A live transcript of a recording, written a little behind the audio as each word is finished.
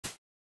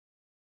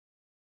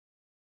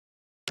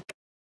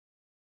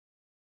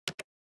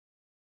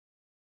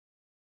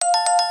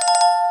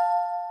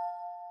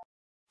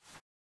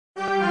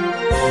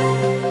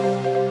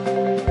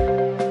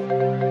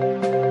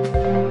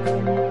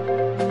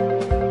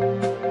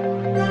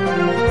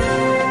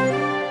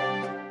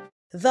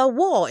The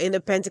war in the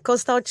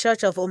Pentecostal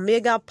Church of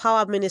Omega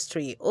Power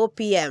Ministry,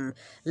 OPM,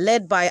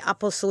 led by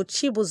Apostle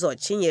Chibuzor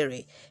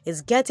Chinyere,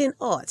 is getting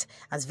hot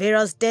as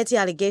various dirty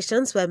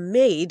allegations were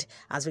made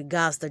as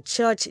regards the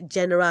church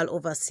general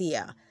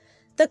overseer.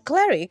 The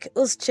cleric,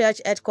 whose church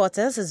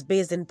headquarters is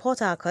based in Port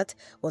Harcourt,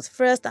 was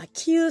first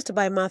accused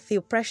by Matthew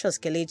Precious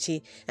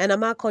Kelechi and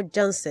Amako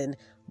Johnson,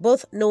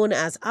 both known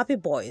as Happy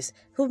Boys,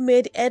 who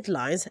made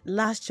headlines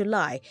last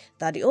July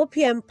that the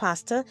OPM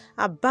pastor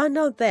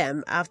abandoned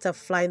them after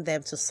flying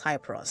them to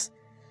Cyprus.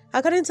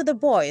 According to the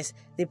boys,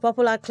 the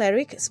popular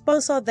cleric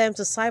sponsored them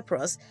to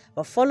Cyprus,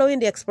 but following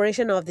the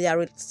expiration of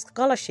their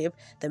scholarship,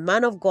 the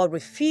man of God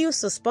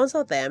refused to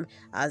sponsor them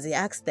as he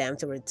asked them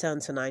to return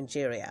to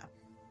Nigeria.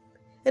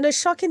 In a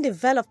shocking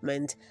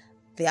development,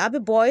 the Happy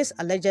Boys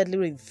allegedly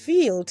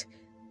revealed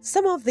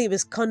some of the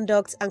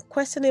misconduct and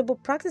questionable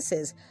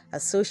practices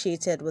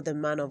associated with the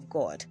man of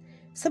God.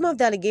 Some of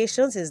the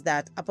allegations is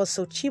that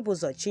Apostle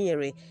Chibuzor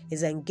Chinyere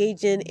is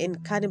engaging in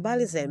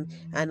cannibalism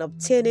and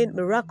obtaining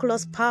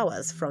miraculous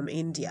powers from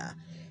India.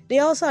 They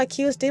also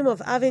accused him of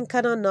having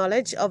carnal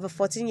knowledge of a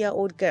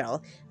 14-year-old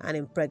girl and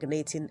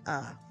impregnating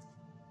her.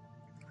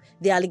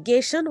 The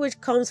allegation, which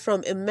comes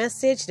from a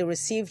message they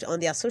received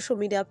on their social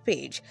media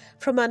page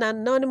from an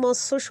anonymous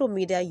social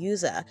media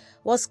user,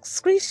 was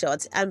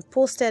screenshot and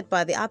posted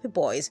by the Happy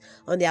Boys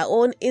on their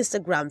own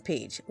Instagram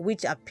page,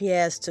 which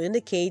appears to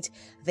indicate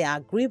their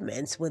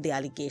agreement with the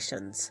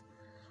allegations.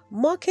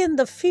 Mocking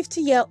the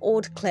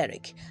 50-year-old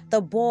cleric,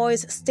 the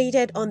boys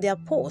stated on their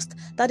post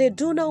that they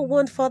do not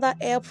want further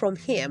help from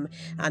him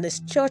and his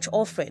church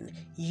offering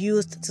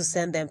used to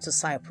send them to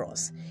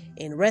Cyprus.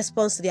 In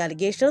response to the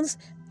allegations,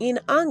 in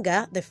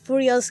anger, the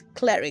furious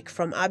cleric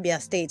from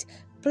Abia State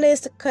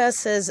placed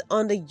curses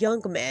on the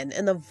young men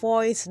in a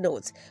voice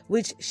note,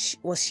 which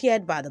was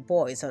shared by the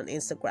boys on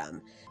Instagram.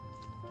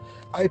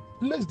 I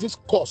place this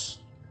curse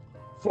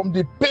from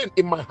the pain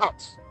in my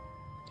heart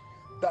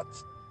that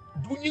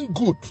doing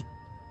good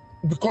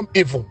become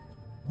evil.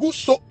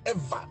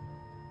 Whosoever,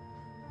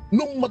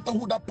 no matter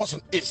who that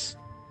person is,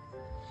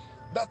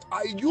 that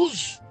I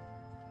use,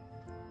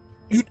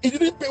 you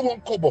didn't pay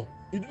one kobo,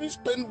 you didn't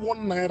spend 1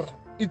 naira.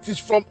 It is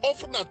from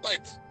offering and tithe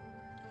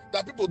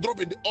that people drop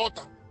in the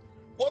altar.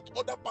 What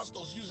other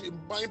pastors use in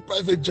buying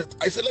private jets?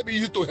 I said, let me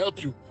use it to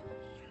help you.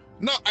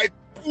 Now I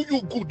do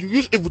you good, you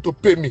use evil to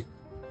pay me.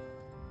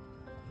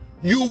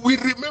 You will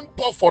remain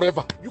poor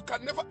forever. You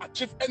can never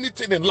achieve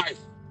anything in life.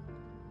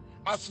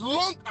 As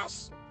long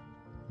as,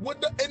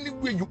 whether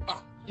anywhere you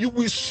are, you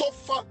will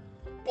suffer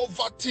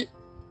poverty.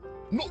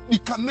 No, you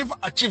can never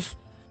achieve.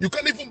 You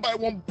can't even buy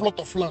one plot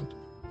of land.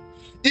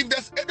 If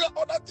there's any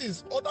other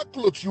things, other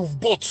clothes you've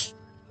bought,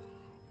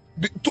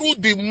 through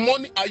the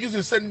money I use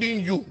in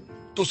sending you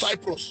to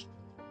Cyprus,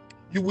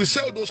 you will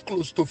sell those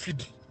clothes to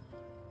feed.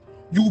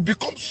 You will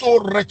become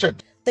so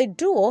wretched. The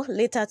duo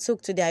later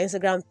took to their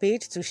Instagram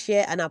page to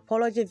share an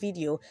apology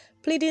video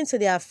pleading to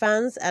their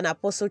fans and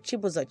Apostle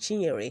Chibuzor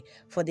Chinyere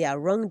for their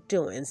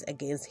wrongdoings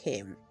against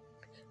him.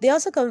 They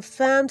also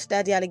confirmed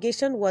that the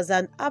allegation was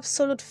an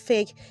absolute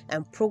fake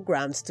and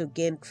programmed to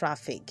gain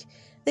traffic.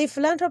 The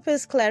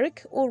philanthropist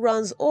cleric who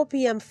runs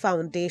OPM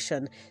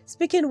Foundation,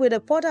 speaking with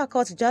a Port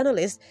Harcourt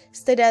journalist,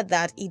 stated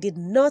that he did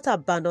not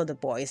abandon the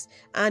boys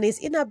and his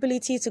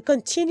inability to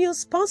continue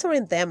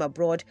sponsoring them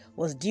abroad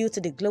was due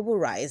to the global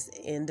rise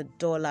in the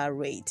dollar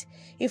rate.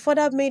 He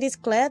further made it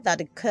clear that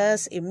the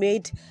curse he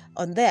made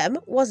on them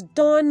was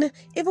done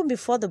even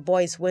before the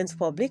boys went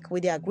public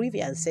with their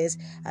grievances,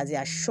 as he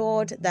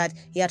assured that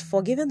he had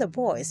forgiven the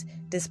boys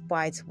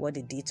despite what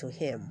they did to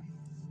him.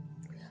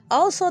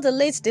 Also, the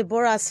late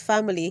Deborah's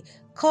family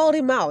called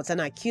him out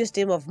and accused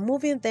him of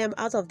moving them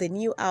out of the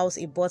new house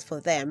he bought for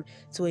them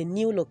to a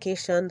new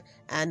location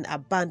and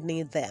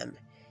abandoning them.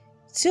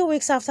 2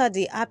 weeks after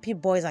the Happy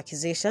Boys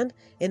accusation,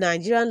 a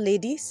Nigerian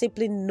lady,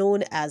 simply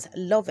known as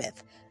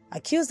Loveth,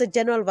 accused the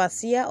general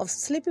overseer of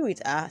sleeping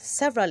with her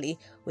severally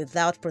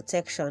without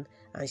protection,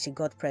 and she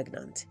got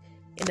pregnant.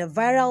 In a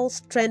viral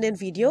trending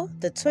video,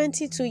 the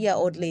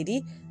 22-year-old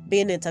lady,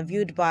 being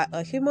interviewed by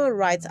a human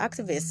rights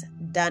activist,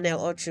 Daniel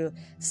Ochu,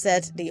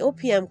 said the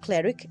OPM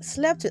cleric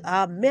slept with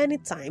her many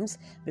times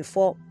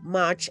before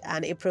March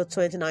and April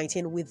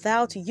 2019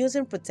 without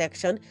using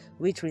protection,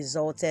 which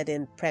resulted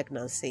in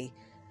pregnancy.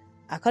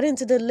 According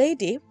to the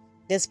lady,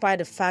 despite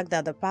the fact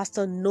that the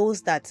pastor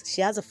knows that she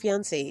has a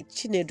fiancé,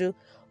 Chinedu,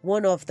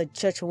 one of the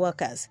church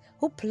workers,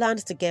 who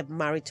planned to get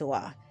married to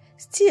her,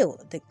 still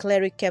the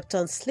cleric kept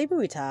on sleeping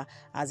with her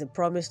as he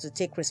promised to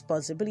take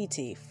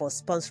responsibility for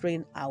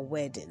sponsoring her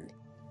wedding.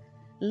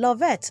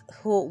 Lovett,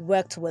 who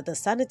worked with the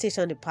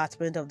sanitation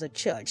department of the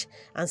church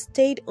and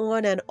stayed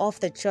on and off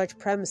the church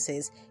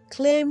premises,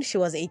 claimed she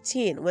was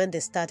 18 when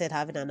they started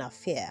having an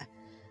affair.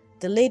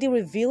 The lady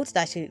revealed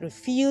that she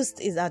refused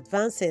his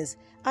advances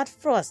at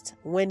first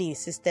when he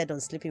insisted on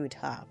sleeping with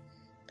her.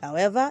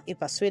 However, he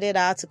persuaded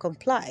her to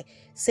comply,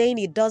 saying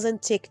he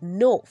doesn't take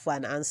no for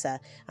an answer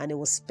and he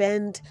will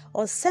spend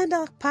or send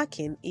her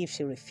packing if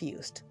she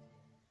refused.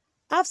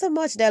 After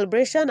much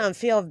deliberation and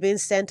fear of being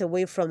sent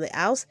away from the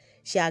house,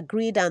 she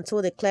agreed and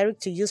told the cleric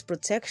to use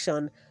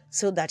protection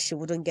so that she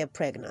wouldn't get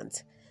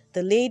pregnant.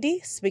 The lady,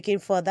 speaking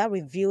further,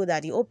 revealed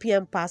that the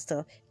OPM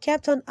pastor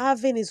kept on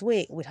having his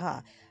way with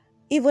her,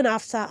 even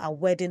after a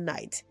wedding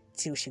night,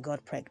 till she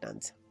got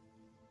pregnant.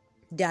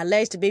 The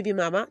alleged baby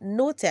mama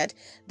noted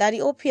that the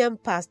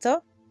OPM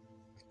pastor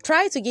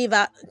tried to give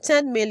her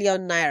 10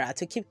 million naira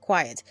to keep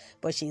quiet,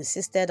 but she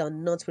insisted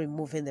on not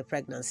removing the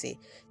pregnancy.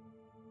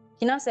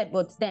 He now said,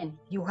 but then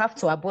you have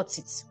to abort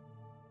it.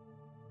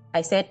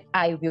 I said,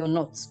 I will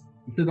not.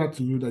 He said that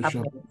to you that you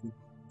should abort it.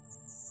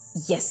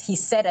 Yes, he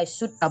said I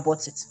should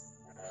abort it.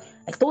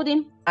 I told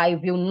him I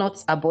will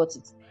not abort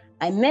it.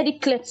 I made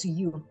it clear to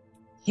you,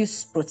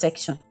 use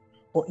protection,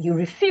 but you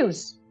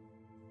refuse.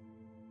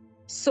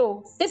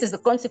 So this is the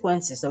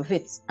consequences of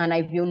it, and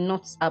I will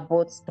not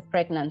abort the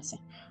pregnancy.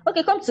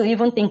 Okay, come to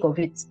even think of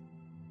it.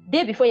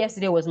 Day before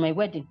yesterday was my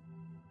wedding,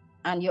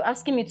 and you're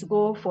asking me to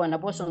go for an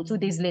abortion 2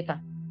 days later.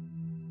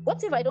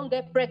 What if I don't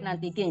get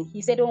pregnant again?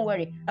 He said, don't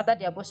worry, after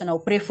the abortion, I'll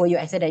pray for you.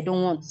 I said, I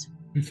don't want.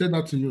 He said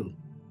that to you?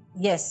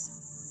 Yes.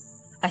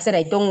 I said,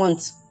 I don't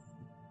want.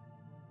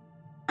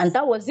 And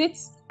that was it.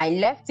 I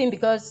left him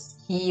because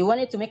he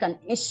wanted to make an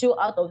issue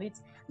out of it.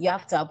 You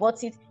have to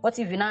abort it. What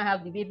if you now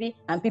have the baby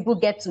and people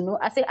get to know?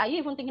 I said, are you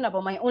even thinking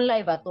about my own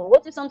life at all?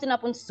 What if something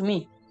happens to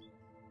me?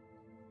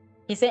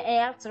 He said,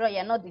 after all,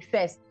 you're not the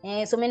first.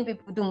 So many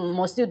people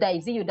must still die.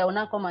 Is it you that will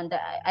not come and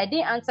die? I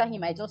didn't answer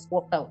him. I just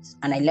walked out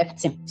and I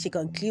left him. She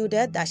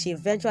concluded that she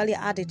eventually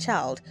had a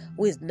child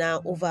who is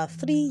now over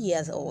 3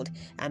 years old,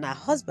 and her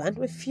husband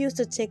refused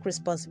to take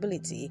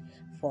responsibility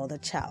for the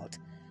child.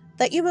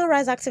 The human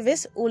rights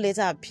activist, who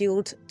later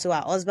appealed to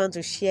her husband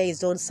to share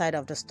his own side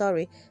of the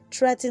story,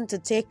 threatened to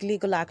take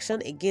legal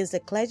action against the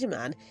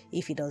clergyman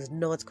if he does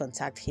not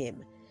contact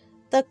him.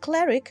 The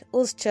cleric,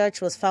 whose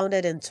church was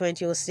founded in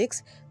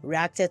 2006,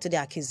 reacted to the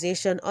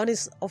accusation on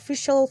his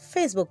official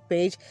Facebook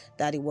page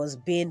that he was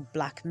being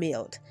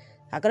blackmailed.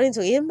 According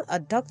to him, a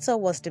doctor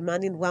was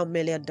demanding $1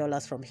 million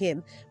from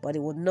him, but he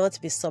would not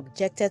be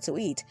subjected to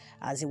it,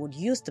 as he would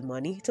use the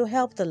money to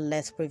help the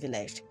less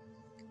privileged.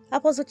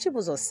 Apostle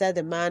Chibuzor said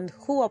the man,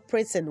 who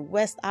operates in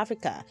West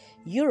Africa,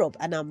 Europe,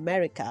 and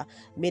America,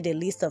 made a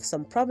list of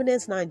some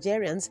prominent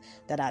Nigerians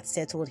that had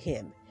settled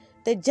him.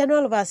 The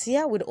General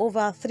Overseer, with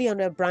over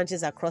 300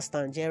 branches across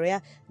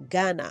Nigeria,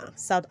 Ghana,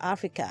 South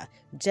Africa,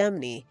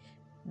 Germany,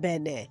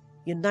 Benin,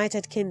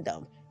 United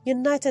Kingdom,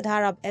 United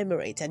Arab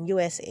Emirates, and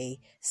USA,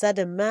 said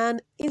the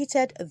man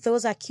invited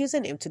those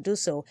accusing him to do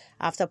so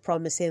after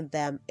promising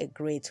them a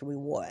great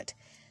reward.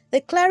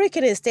 The cleric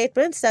in a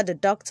statement said the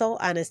doctor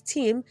and his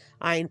team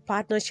are in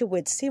partnership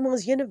with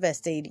Simmons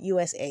University in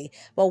USA,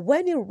 but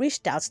when he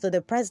reached out to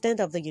the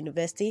president of the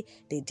university,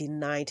 they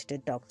denied the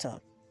doctor.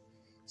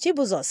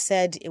 Chibuzor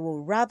said he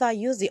would rather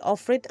use the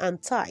offering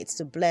and tithes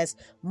to bless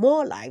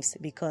more lives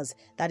because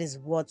that is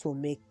what will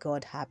make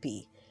God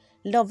happy.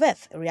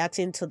 Loveth,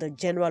 reacting to the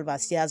General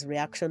Overseer's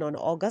reaction on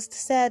August,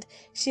 said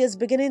she is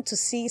beginning to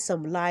see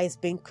some lies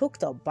being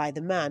cooked up by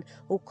the man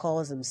who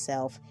calls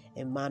himself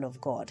a man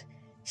of God.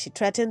 She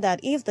threatened that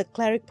if the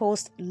cleric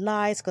posts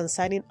lies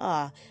concerning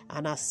her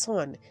and her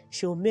son,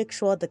 she will make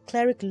sure the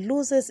cleric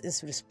loses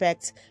his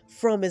respect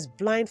from his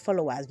blind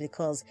followers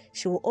because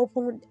she will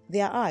open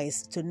their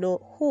eyes to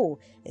know who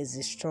is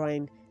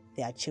destroying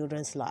their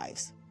children's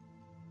lives.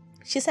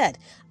 She said,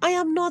 I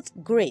am not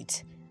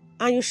great,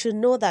 and you should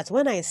know that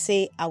when I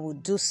say I will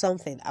do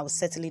something, I will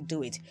certainly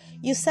do it.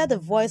 You said the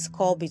voice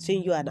call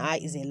between you and I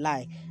is a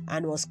lie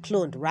and was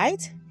cloned,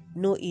 right?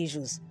 No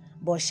issues.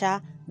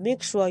 Bosha,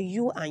 make sure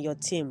you and your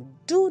team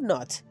do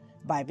not,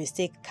 by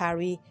mistake,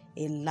 carry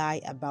a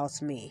lie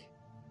about me,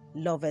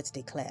 Lovett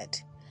declared.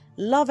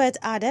 Lovett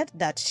added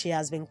that she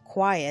has been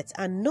quiet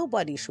and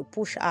nobody should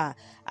push her,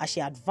 as she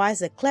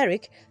advised the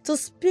cleric to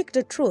speak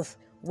the truth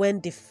when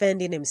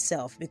defending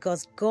himself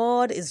because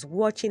God is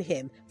watching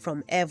him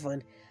from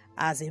heaven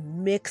as he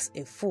makes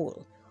a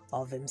fool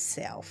of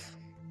himself.